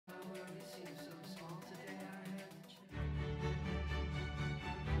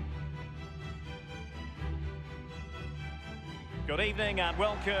Good evening and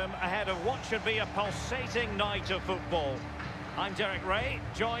welcome ahead of what should be a pulsating night of football. I'm Derek Ray,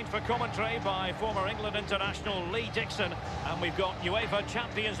 joined for commentary by former England international Lee Dixon, and we've got UEFA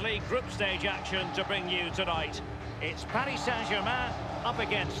Champions League group stage action to bring you tonight. It's Paris Saint-Germain up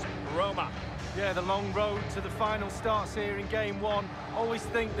against Roma. Yeah, the long road to the final starts here in game one. Always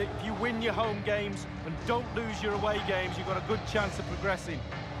think that if you win your home games and don't lose your away games, you've got a good chance of progressing.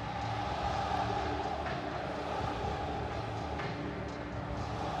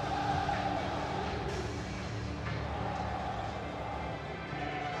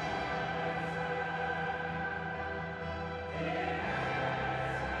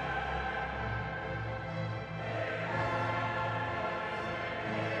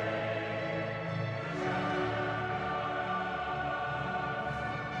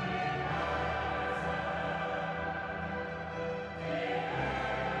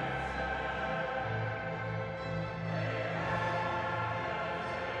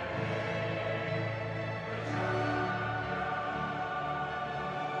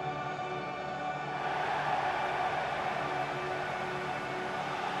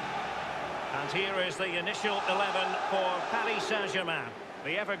 And here is the initial 11 for Paris Saint-Germain.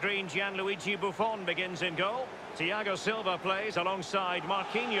 The evergreen Gianluigi Buffon begins in goal. Thiago Silva plays alongside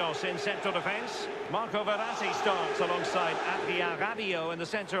Marquinhos in central defence. Marco Verratti starts alongside Adrien Rabiot in the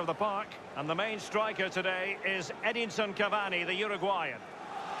centre of the park. And the main striker today is Edinson Cavani, the Uruguayan.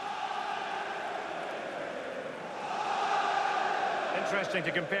 Interesting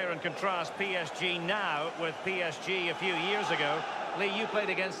to compare and contrast PSG now with PSG a few years ago. Lee, you played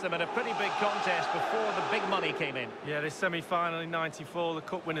against them in a pretty big contest before the big money came in. Yeah, this semi-final in '94, the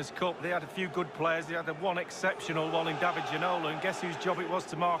Cup Winners' Cup, they had a few good players. They had one exceptional one in David Ginola, and guess whose job it was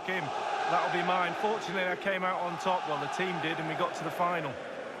to mark him? That'll be mine. Fortunately, I came out on top, well, the team did, and we got to the final.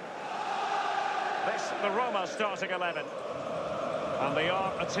 This, the Roma starting 11. And they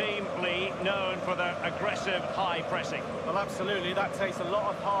are a team, Lee, known for their aggressive high pressing. Well, absolutely. That takes a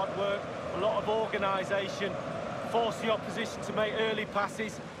lot of hard work, a lot of organisation, force the opposition to make early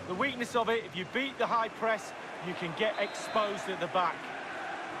passes. The weakness of it, if you beat the high press, you can get exposed at the back.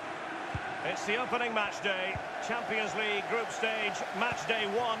 It's the opening match day. Champions League group stage, match day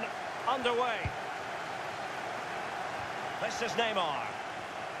 1, underway. This is Neymar.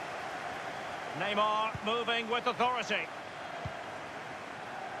 Neymar moving with authority.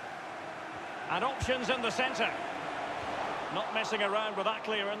 And options in the centre. Not messing around with that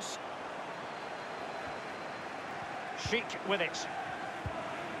clearance. Chic with it.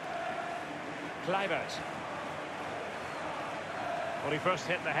 Kluivert. Well, he first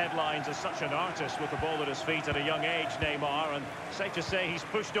hit the headlines as such an artist with the ball at his feet at a young age, Neymar, and safe to say he's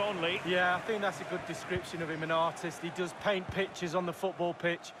pushed on, Lee. Yeah, I think that's a good description of him, an artist. He does paint pictures on the football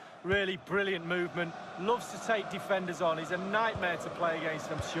pitch. Really brilliant movement. Loves to take defenders on. He's a nightmare to play against,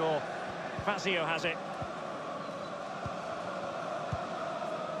 I'm sure. Fazio has it.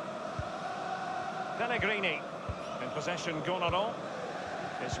 Pellegrini. In possession, Gonaro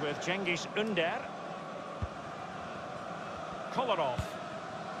is with Cengiz Ünder. Kolarov.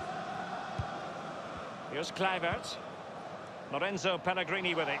 Here's Kluivert. Lorenzo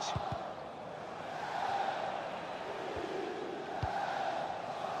Pellegrini with it.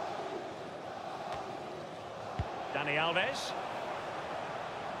 Dani Alves.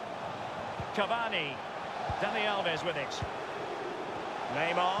 Cavani. Dani Alves with it.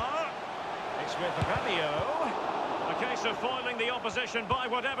 Neymar. It's with Rabiot. A case of foiling the opposition by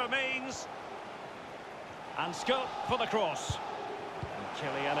whatever means. And scope for the cross. And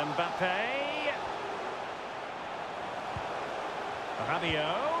Kylian Mbappe.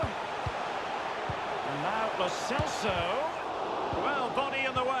 Rabiot. And now Lo Celso. Well, body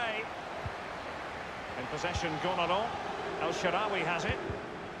in the way. In possession, Gonaro. El Shaarawy has it.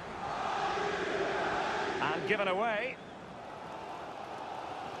 And given away.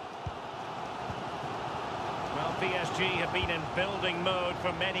 Well, PSG have been in building mode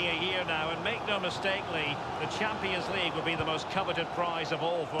for many a year now, and make no mistake, Lee, the Champions League will be the most coveted prize of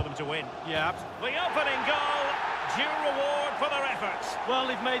all for them to win. Yeah. The opening goal, due reward for their efforts. Well,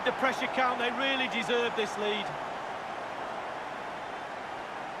 they've made the pressure count. They really deserve this lead.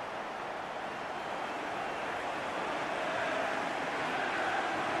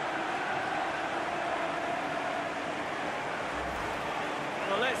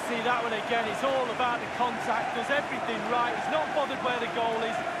 Well, let's see that one again. It's all about the contact. Does everything right. He's not bothered where the goal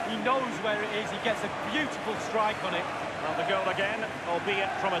is. He knows where it is. He gets a beautiful strike on it. Well, the goal again,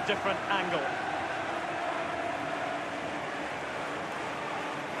 albeit from a different angle.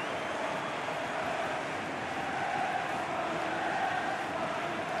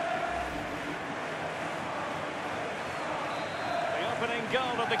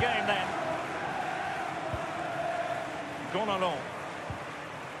 goal of the game then. Gonalons.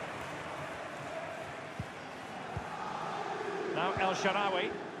 Now El Shaarawy.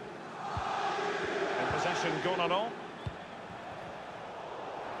 In possession, Gonalons.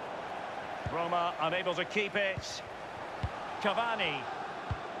 Roma unable to keep it. Cavani.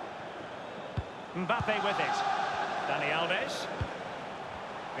 Mbappe with it. Dani Alves.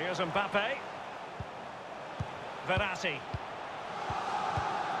 Here's Mbappe. Verratti.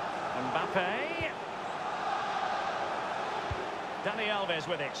 Mbappe. Dani Alves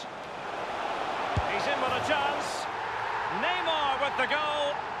with it. He's in with a chance. Neymar with the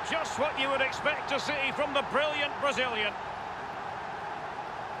goal. Just what you would expect to see from the brilliant Brazilian.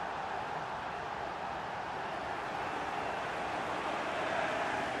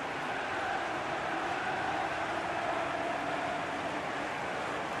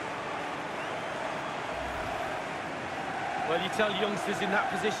 Well, you tell youngsters in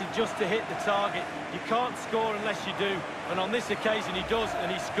that position just to hit the target. You can't score unless you do. And on this occasion he does, and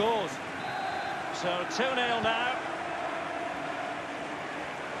he scores. So 2-0 now.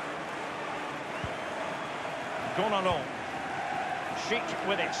 Gonalons. Sheik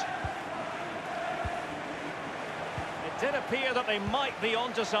with it. It did appear that they might be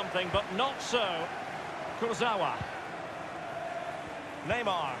onto something, but not so. Kurzawa.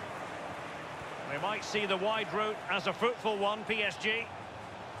 Neymar. They might see the wide route as a fruitful one, PSG.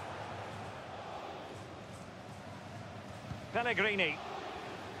 Pellegrini.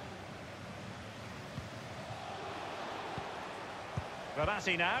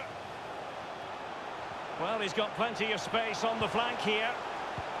 Verratti now. Well, he's got plenty of space on the flank here.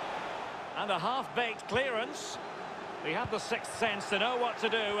 And a half-baked clearance. He had the sixth sense to know what to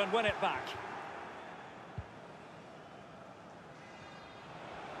do and win it back.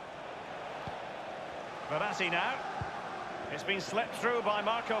 Verratti now. It's been slipped through by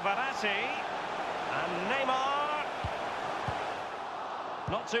Marco Verratti. And Neymar.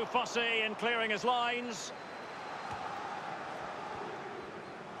 Not too fussy in clearing his lines.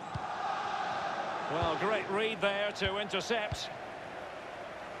 Well, great read there to intercept.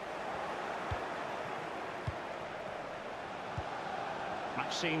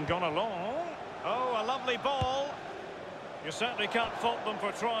 Maxime Gonalons. Oh, a lovely ball. You certainly can't fault them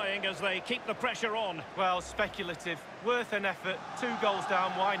for trying as they keep the pressure on. Well, speculative. Worth an effort. 2 goals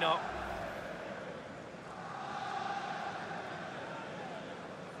down, why not?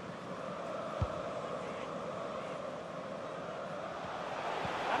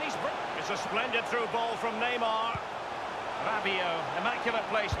 And it's a splendid through ball from Neymar. Rabiot, immaculate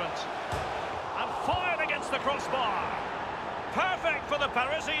placement. And fired against the crossbar. Perfect for the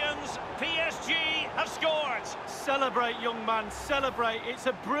Parisians. PSG have scored. Celebrate, young man, celebrate. It's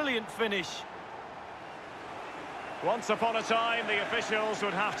a brilliant finish. Once upon a time, the officials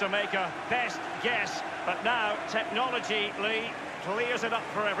would have to make a best guess. But now, technology, Lee, clears it up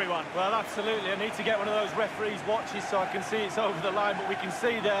for everyone. Well, absolutely. I need to get one of those referees' watches so I can see it's over the line. But we can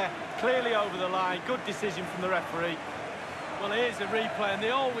see there, clearly over the line. Good decision from the referee. Well, here's the replay, and they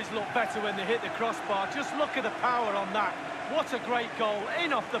always look better when they hit the crossbar. Just look at the power on that. What a great goal,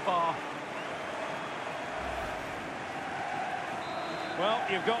 in off the bar. Well,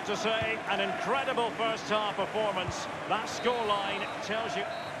 you've got to say, an incredible first-half performance. That scoreline tells you.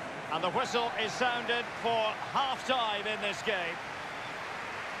 And the whistle is sounded for half-time in this game.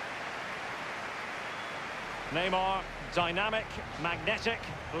 Neymar, dynamic, magnetic.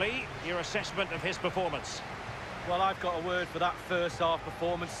 Lee, your assessment of his performance? Well, I've got a word for that first-half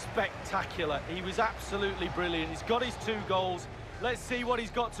performance. Spectacular. He was absolutely brilliant. He's got his 2 goals. Let's see what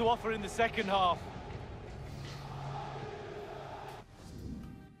he's got to offer in the second half.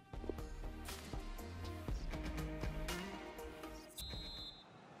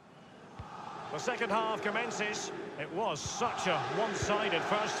 The second half commences. It was such a one-sided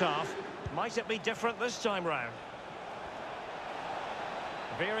first half. Might it be different this time round?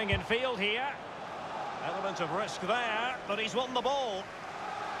 Veering in field here. Element of risk there, but he's won the ball.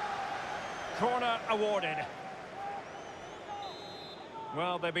 Corner awarded.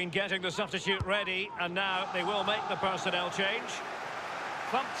 Well, they've been getting the substitute ready, and now they will make the personnel change.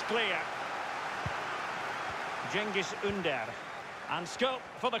 Thumped clear. Cengiz Ünder. And scope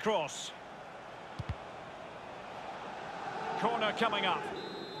for the cross. Corner coming up.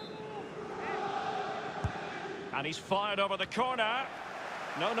 And he's fired over the corner.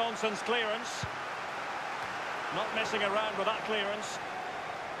 No-nonsense clearance. Not messing around with that clearance.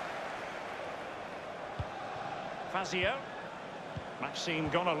 Fazio. Maxime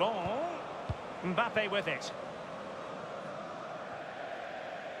Gonalons. Mbappe with it.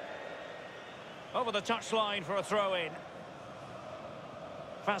 Over the touchline for a throw-in.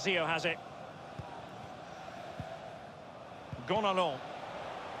 Fazio has it. Gonalon.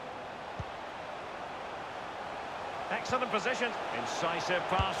 Excellent position. Incisive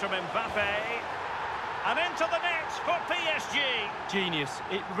pass from Mbappe. And into the net for PSG. Genius.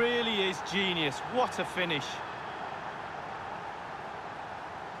 It really is genius. What a finish.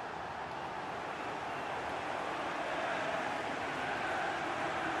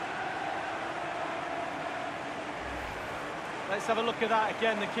 Let's have a look at that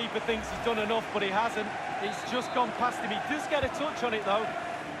again. The keeper thinks he's done enough, but he hasn't. It's just gone past him. He does get a touch on it, though.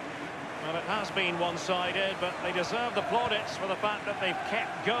 Well, it has been one-sided, but they deserve the plaudits for the fact that they've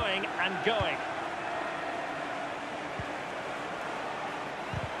kept going and going.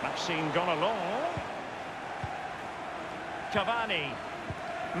 Maxime Gonalon. Cavani.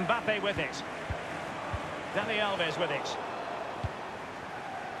 Mbappe with it. Dani Alves with it.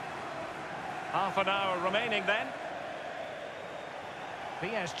 Half an hour remaining then.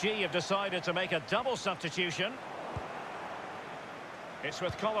 PSG have decided to make a double substitution. It's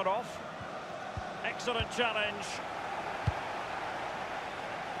with Kolarov. Excellent challenge.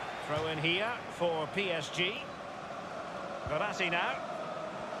 Throw in here for PSG. Verratti now.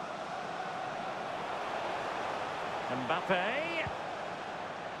 Mbappe.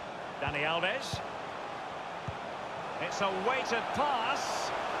 Dani Alves. It's a weighted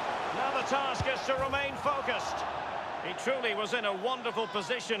pass. Now the task is to remain focused. He truly was in a wonderful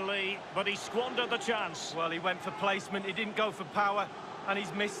position, Lee, but he squandered the chance. Well, he went for placement, he didn't go for power, and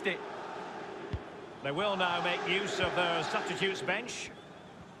he's missed it. They will now make use of their substitutes bench.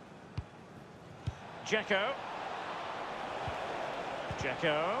 Dzeko.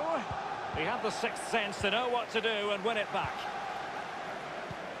 Dzeko. He had the sixth sense to know what to do and win it back.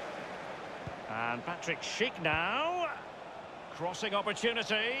 And Patrick Schick now. Crossing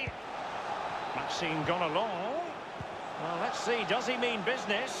opportunity. Maxime Gonalon. Well, let's see, does he mean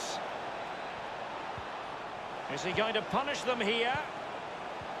business? Is he going to punish them here?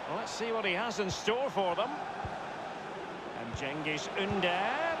 Well, let's see what he has in store for them. And Cengiz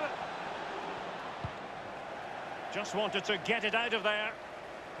Ünder. Just wanted to get it out of there.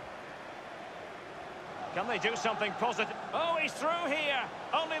 Can they do something positive? Oh, he's through here.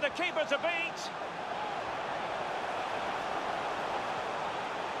 Only the keeper to beat.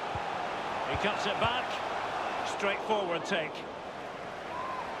 He cuts it back. Straightforward take.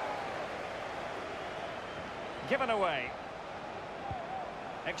 Given away.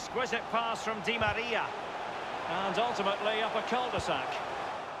 Exquisite pass from Di Maria. And ultimately up a cul-de-sac.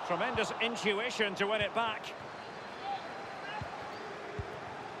 Tremendous intuition to win it back.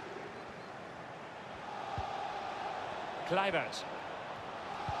 Kluivert.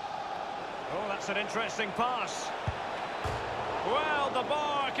 Oh, that's an interesting pass. Well, the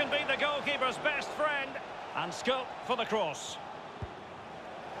bar can be the goalkeeper's best friend. And scope for the cross.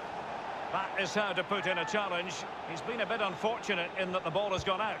 That is how to put in a challenge. He's been a bit unfortunate in that the ball has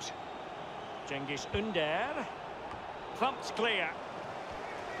gone out. Cengiz Ünder. Thumped clear.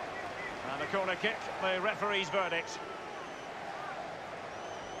 And a corner kick, the referee's verdict.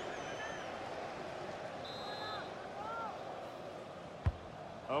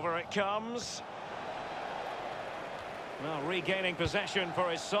 Over it comes. Well, regaining possession for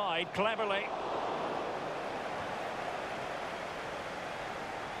his side, cleverly.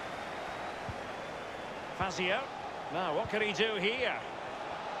 Fazio. Now, what can he do here?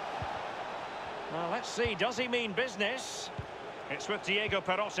 Well, let's see. Does he mean business? It's with Diego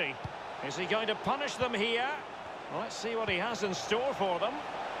Perotti. Is he going to punish them here? Well, let's see what he has in store for them.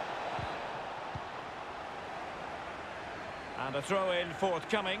 And a throw-in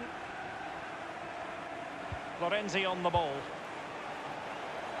forthcoming. Florenzi on the ball.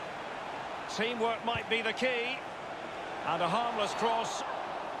 Teamwork might be the key. And a harmless cross.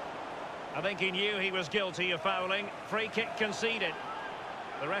 I think he knew he was guilty of fouling. Free kick conceded.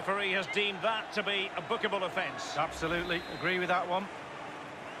 The referee has deemed that to be a bookable offence. Absolutely, agree with that one.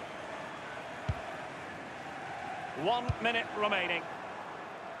 1 minute remaining.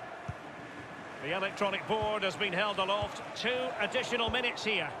 The electronic board has been held aloft. 2 additional minutes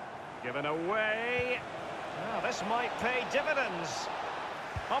here. Given away. Now, this might pay dividends.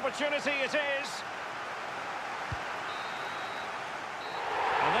 Opportunity it is.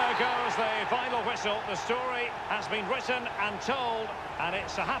 And there goes the final whistle. The story has been written and told, and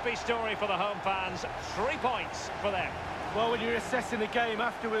it's a happy story for the home fans. 3 points for them. Well, when you're assessing the game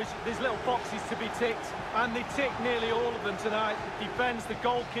afterwards, there's little boxes to be ticked, and they tick nearly all of them tonight. The defence, the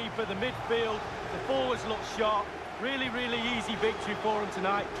goalkeeper, the midfield, the forwards look sharp. Really, really easy victory for them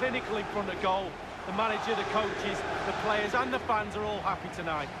tonight. Clinical in front of goal. The manager, the coaches, the players and the fans are all happy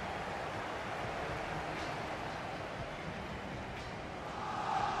tonight.